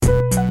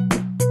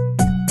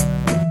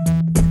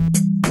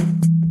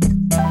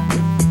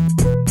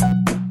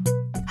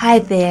Hi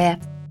there,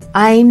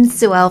 I'm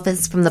Sue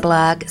Elvis from the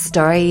blog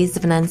Stories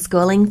of an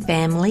Unschooling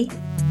Family.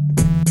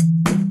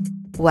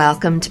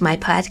 Welcome to my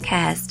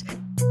podcast.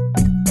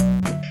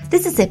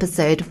 This is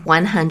episode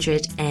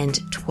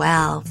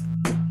 112.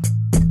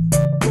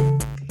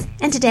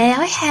 And today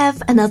I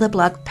have another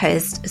blog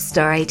post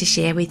story to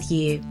share with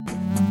you.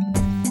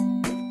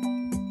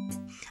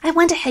 I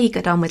wonder how you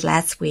got on with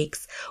last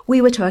week's. We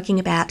were talking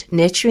about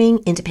nurturing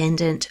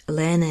independent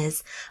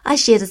learners. I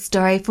shared a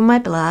story from my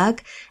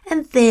blog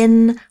and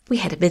then we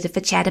had a bit of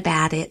a chat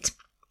about it.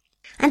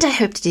 And I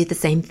hope to do the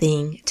same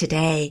thing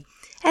today.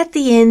 At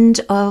the end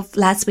of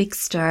last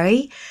week's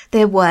story,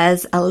 there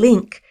was a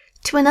link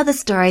to another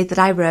story that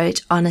I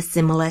wrote on a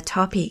similar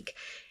topic.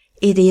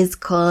 It is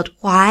called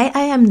Why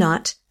I Am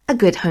Not a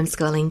Good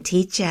Homeschooling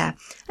Teacher.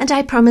 And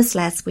I promised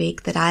last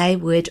week that I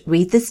would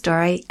read the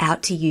story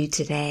out to you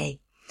today.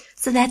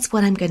 So that's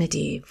what I'm going to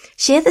do.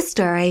 Share the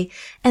story,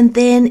 and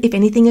then if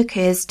anything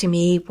occurs to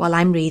me while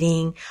I'm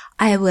reading,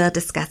 I will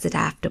discuss it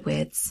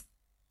afterwards.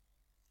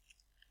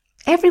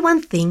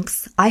 Everyone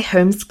thinks I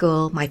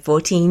homeschool my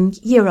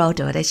 14-year-old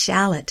daughter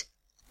Charlotte.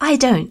 I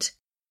don't.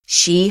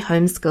 She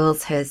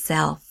homeschools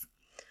herself.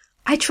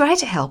 I try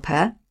to help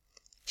her.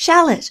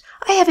 Charlotte,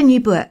 I have a new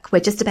book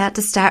we're just about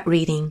to start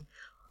reading.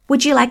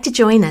 Would you like to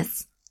join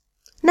us?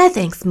 No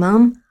thanks,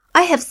 Mum.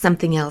 I have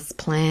something else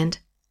planned.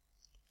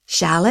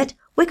 Charlotte,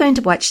 we're going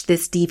to watch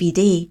this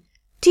DVD.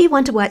 Do you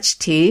want to watch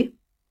too?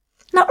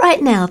 Not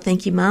right now,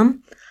 thank you,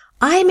 Mum.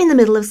 I'm in the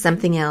middle of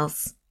something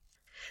else.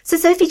 So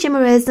Sophie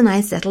Jimerose and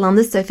I settle on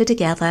the sofa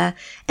together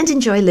and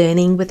enjoy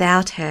learning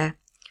without her.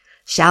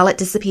 Charlotte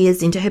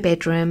disappears into her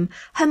bedroom,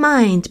 her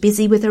mind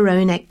busy with her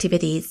own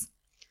activities.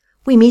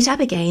 We meet up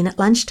again at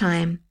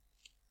lunchtime.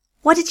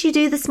 What did you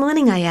do this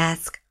morning, I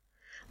ask.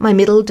 My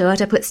middle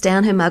daughter puts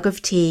down her mug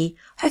of tea.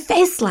 Her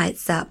face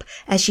lights up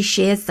as she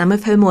shares some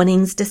of her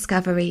morning's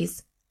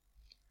discoveries.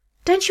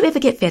 Don't you ever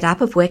get fed up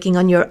of working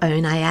on your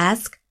own, I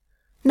ask.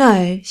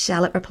 No,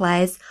 Charlotte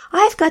replies.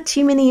 I've got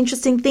too many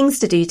interesting things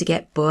to do to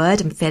get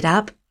bored and fed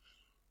up.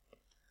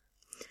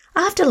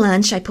 After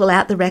lunch, I pull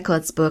out the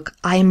records book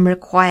I am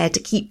required to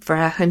keep for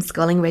our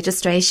homeschooling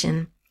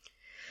registration.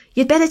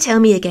 You'd better tell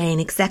me again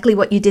exactly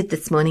what you did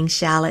this morning,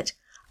 Charlotte.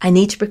 I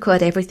need to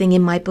record everything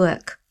in my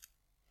book.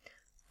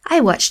 I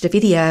watched a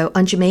video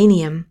on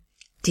germanium.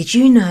 Did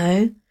you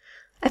know?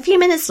 A few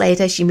minutes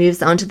later, she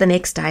moves on to the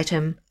next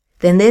item.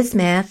 Then there's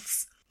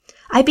maths.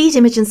 I beat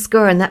Imogen's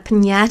score in that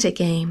piñata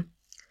game.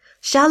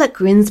 Charlotte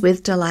grins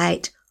with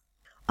delight.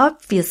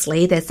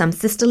 Obviously, there's some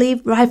sisterly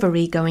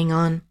rivalry going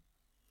on.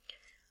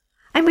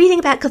 I'm reading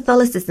about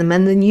Catholicism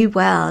and the New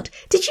World.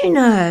 Did you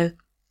know?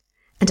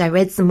 And I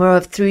read some more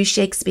of Through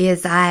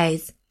Shakespeare's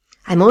Eyes.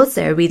 I'm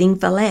also reading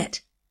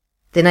Villette.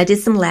 Then I did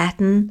some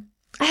Latin.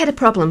 I had a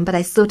problem, but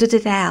I sorted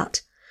it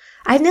out.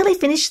 I've nearly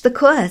finished the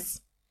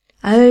course.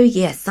 Oh,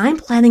 yes, I'm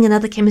planning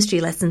another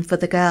chemistry lesson for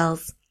the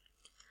girls.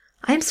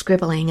 I'm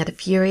scribbling at a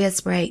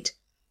furious rate.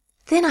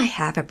 Then I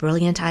have a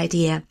brilliant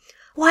idea.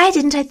 Why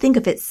didn't I think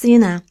of it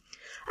sooner?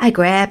 I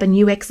grab a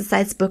new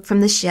exercise book from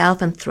the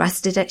shelf and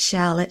thrust it at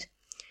Charlotte.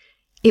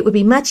 It would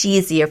be much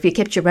easier if you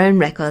kept your own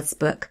records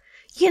book.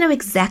 You know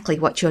exactly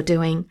what you're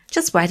doing.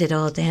 Just write it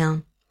all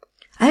down.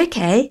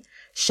 Okay.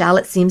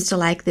 Charlotte seems to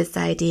like this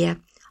idea.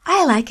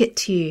 I like it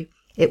too.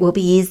 It will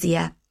be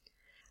easier.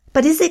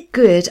 But is it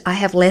good I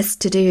have less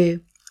to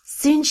do?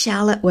 Soon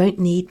Charlotte won't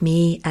need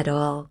me at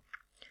all.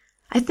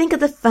 I think of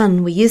the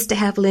fun we used to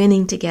have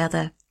learning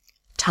together.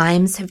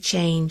 Times have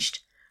changed.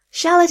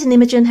 Charlotte and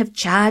Imogen have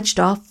charged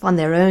off on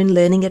their own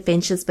learning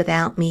adventures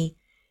without me.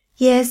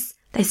 Yes,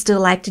 they still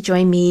like to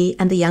join me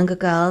and the younger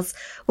girls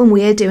when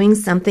we're doing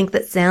something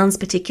that sounds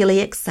particularly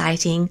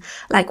exciting,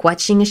 like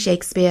watching a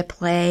Shakespeare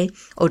play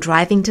or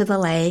driving to the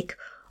lake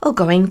or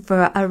going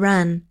for a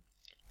run.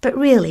 But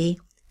really,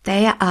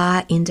 they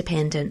are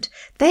independent.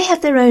 They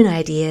have their own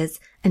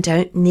ideas and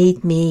don't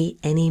need me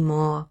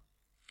anymore.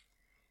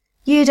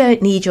 You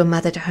don't need your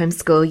mother to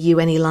homeschool you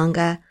any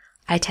longer,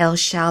 I tell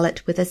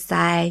Charlotte with a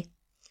sigh.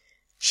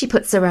 She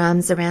puts her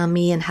arms around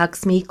me and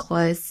hugs me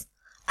close.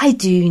 I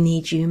do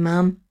need you,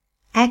 Mum.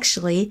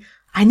 Actually,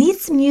 I need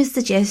some new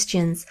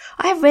suggestions.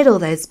 I've read all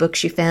those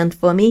books you found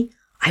for me.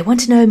 I want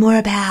to know more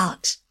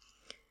about.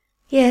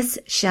 Yes,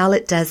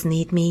 Charlotte does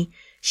need me.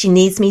 She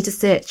needs me to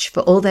search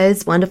for all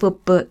those wonderful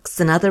books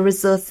and other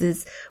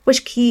resources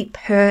which keep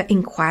her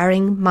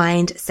inquiring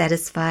mind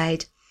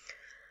satisfied.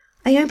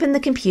 I open the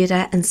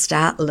computer and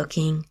start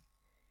looking.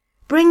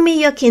 Bring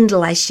me your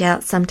Kindle, I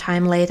shout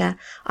sometime later.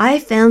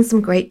 I've found some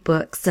great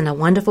books and a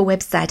wonderful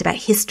website about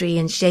history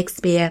and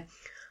Shakespeare.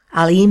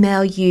 I'll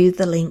email you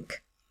the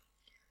link.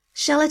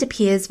 Charlotte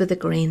appears with a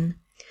grin.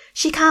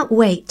 She can't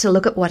wait to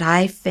look at what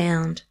I've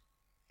found.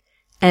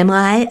 Am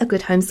I a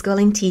good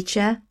homeschooling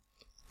teacher?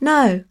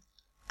 No,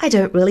 I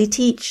don't really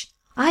teach.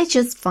 I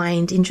just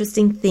find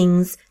interesting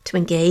things to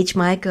engage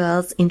my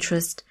girls'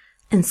 interest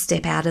and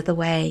step out of the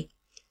way.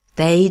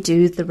 They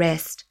do the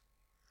rest.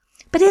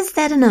 But is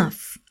that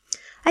enough?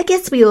 I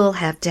guess we all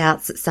have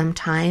doubts at some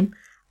time.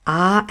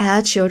 Are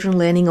our children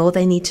learning all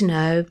they need to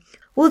know?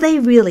 will they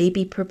really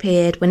be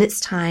prepared when it's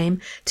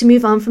time to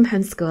move on from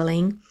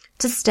homeschooling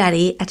to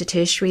study at a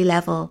tertiary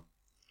level?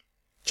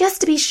 Just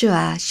to be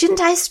sure,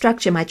 shouldn't I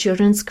structure my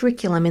children's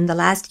curriculum in the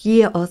last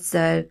year or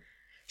so?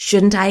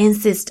 Shouldn't I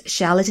insist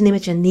Charlotte and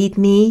Imogen need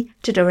me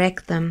to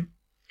direct them?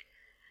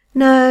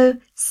 No,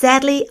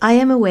 sadly, I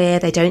am aware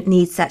they don't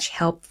need such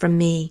help from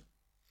me.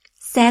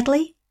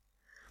 Sadly?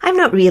 I'm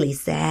not really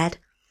sad.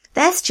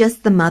 That's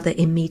just the mother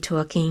in me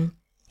talking.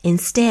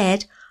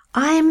 Instead,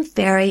 I'm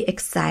very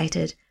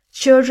excited.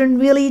 Children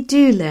really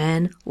do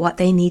learn what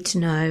they need to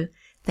know.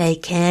 They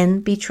can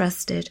be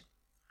trusted.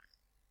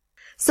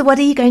 So what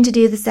are you going to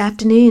do this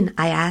afternoon?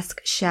 I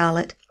asked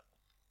Charlotte.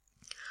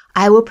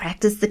 I will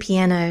practice the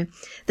piano.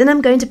 Then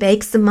I'm going to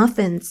bake some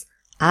muffins.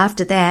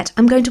 After that,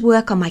 I'm going to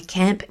work on my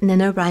Camp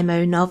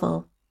NaNoWriMo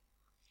novel.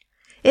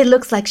 It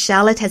looks like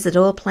Charlotte has it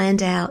all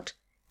planned out.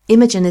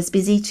 Imogen is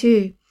busy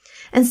too,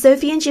 and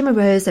Sophie and Jimmy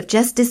Rose have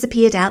just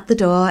disappeared out the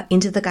door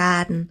into the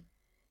garden.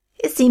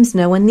 It seems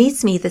no one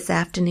needs me this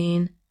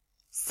afternoon.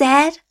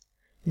 Sad?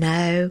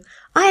 No,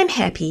 I am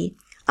happy.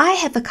 I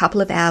have a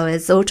couple of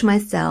hours all to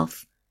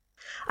myself.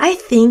 I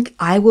think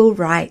I will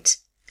write.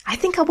 I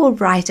think I will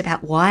write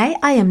about why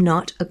I am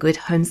not a good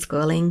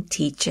homeschooling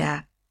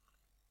teacher.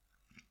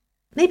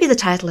 Maybe the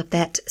title of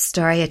that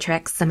story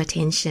attracts some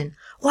attention.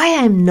 Why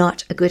I am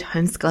not a good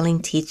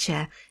homeschooling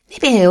teacher.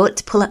 Maybe I ought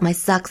to pull up my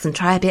socks and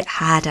try a bit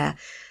harder.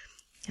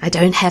 I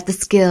don't have the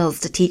skills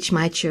to teach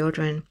my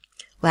children.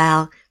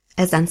 Well,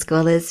 as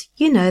unschoolers,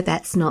 you know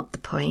that's not the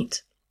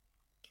point.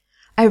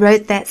 I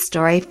wrote that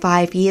story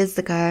 5 years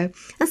ago,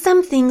 and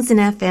some things in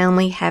our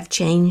family have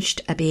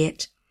changed a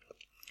bit.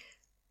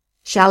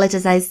 Charlotte,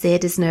 as I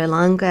said, is no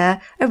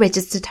longer a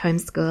registered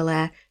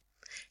homeschooler.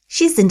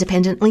 She's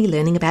independently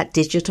learning about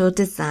digital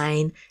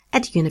design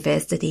at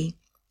university.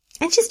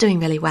 And she's doing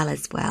really well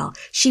as well.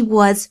 She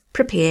was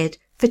prepared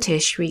for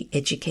tertiary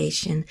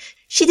education.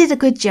 She did a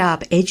good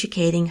job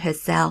educating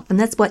herself, and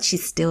that's what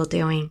she's still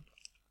doing.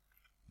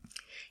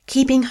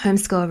 Keeping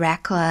homeschool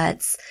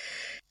records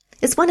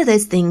is one of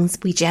those things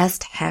we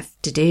just have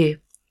to do.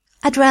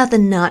 I'd rather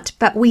not,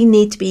 but we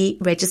need to be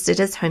registered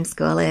as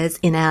homeschoolers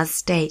in our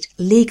state,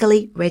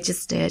 legally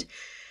registered.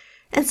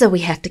 And so we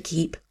have to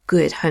keep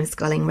good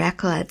homeschooling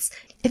records.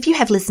 If you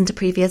have listened to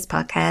previous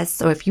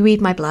podcasts or if you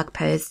read my blog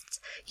posts,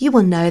 you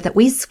will know that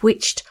we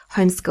switched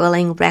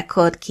homeschooling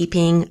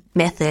record-keeping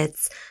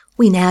methods.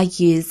 We now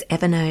use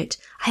Evernote.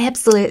 I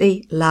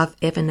absolutely love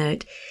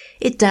Evernote.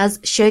 It does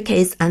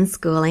showcase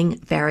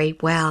unschooling very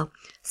well.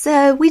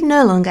 So we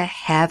no longer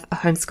have a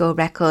homeschool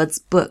records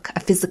book, a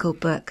physical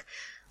book.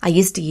 I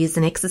used to use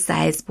an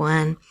exercise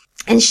one,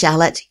 and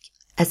Charlotte,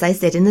 as I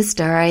said in the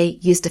story,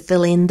 used to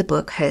fill in the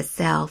book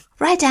herself,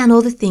 write down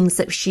all the things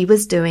that she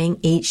was doing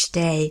each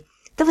day.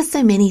 There were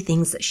so many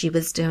things that she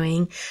was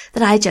doing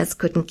that I just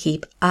couldn't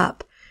keep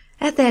up.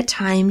 At that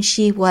time,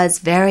 she was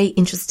very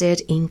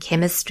interested in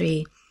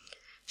chemistry.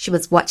 She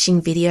was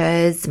watching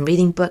videos and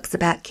reading books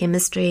about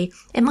chemistry.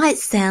 It might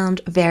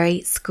sound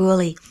very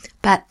schooly,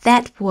 but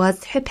that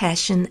was her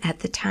passion at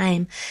the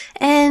time.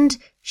 And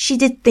she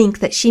did think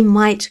that she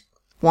might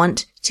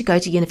want to go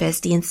to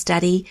university and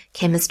study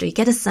chemistry,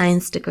 get a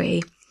science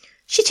degree.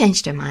 She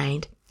changed her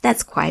mind.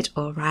 That's quite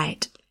all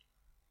right.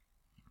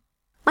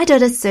 My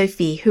daughter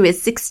Sophie, who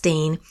is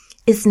 16,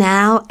 is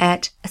now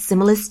at a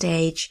similar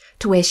stage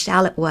to where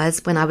Charlotte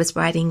was when I was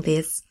writing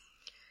this.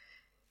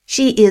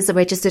 She is a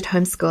registered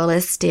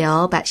homeschooler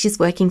still, but she's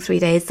working 3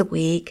 days a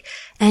week,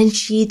 and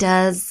she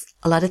does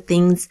a lot of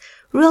things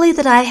really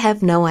that I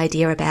have no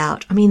idea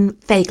about. I mean,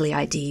 vaguely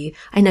I do.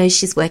 I know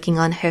she's working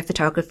on her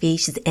photography,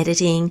 she's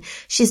editing,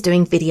 she's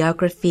doing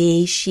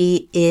videography,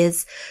 she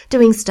is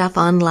doing stuff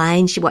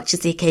online, she watches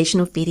the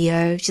occasional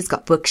video, she's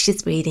got books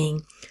she's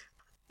reading.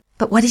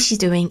 But what is she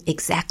doing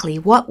exactly?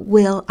 What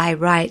will I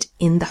write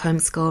in the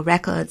homeschool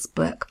records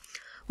book?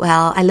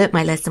 Well, I learnt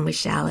my lesson with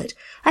Charlotte.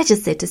 I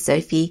just said to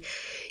Sophie,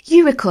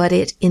 you record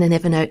it in an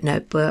Evernote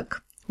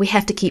notebook. We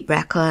have to keep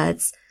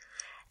records.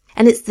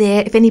 And it's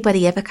there if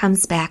anybody ever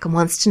comes back and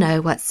wants to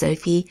know what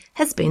Sophie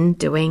has been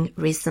doing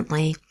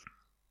recently.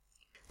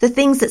 The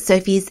things that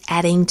Sophie's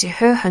adding to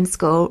her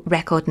homeschool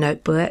record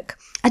notebook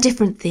are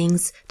different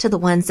things to the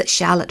ones that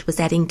Charlotte was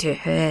adding to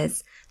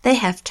hers. They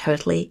have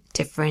totally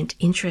different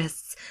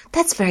interests.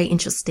 That's very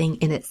interesting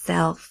in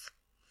itself.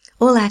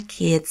 All our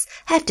kids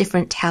have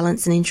different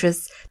talents and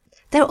interests.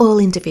 They're all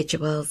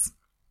individuals,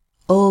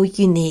 all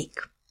unique.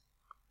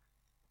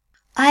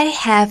 I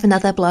have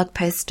another blog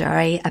post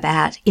story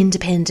about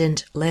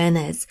independent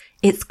learners.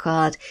 It's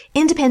called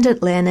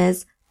Independent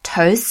Learners,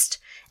 Toast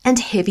and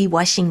Heavy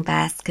Washing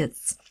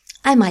Baskets.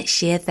 I might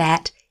share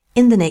that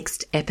in the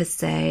next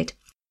episode.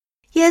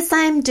 Yes,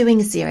 I'm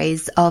doing a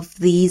series of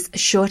these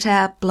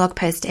shorter blog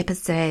post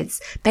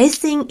episodes,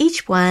 basing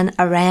each one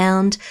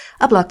around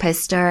a blog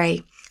post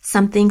story,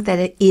 something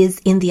that is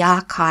in the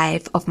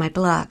archive of my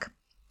blog.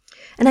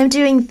 And I'm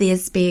doing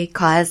this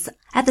because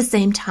at the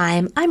same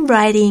time, I'm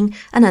writing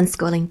an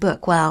unschooling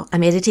book. Well,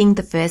 I'm editing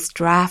the first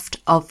draft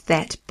of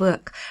that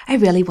book. I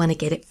really want to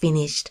get it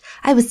finished.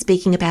 I was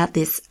speaking about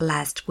this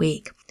last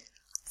week.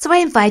 So I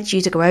invite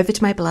you to go over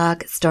to my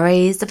blog,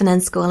 Stories of an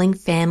Unschooling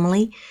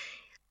Family.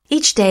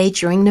 Each day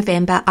during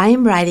November, I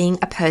am writing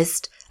a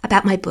post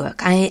about my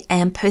book. I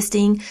am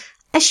posting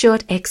a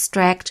short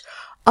extract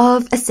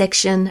of a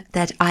section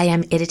that I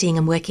am editing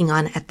and working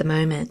on at the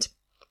moment.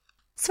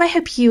 So I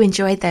hope you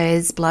enjoyed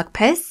those blog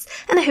posts,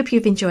 and I hope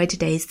you've enjoyed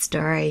today's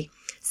story.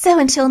 So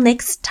until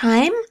next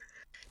time,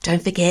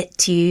 don't forget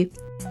to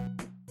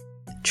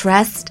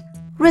trust,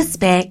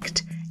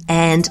 respect,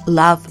 and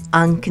love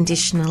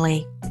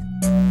unconditionally.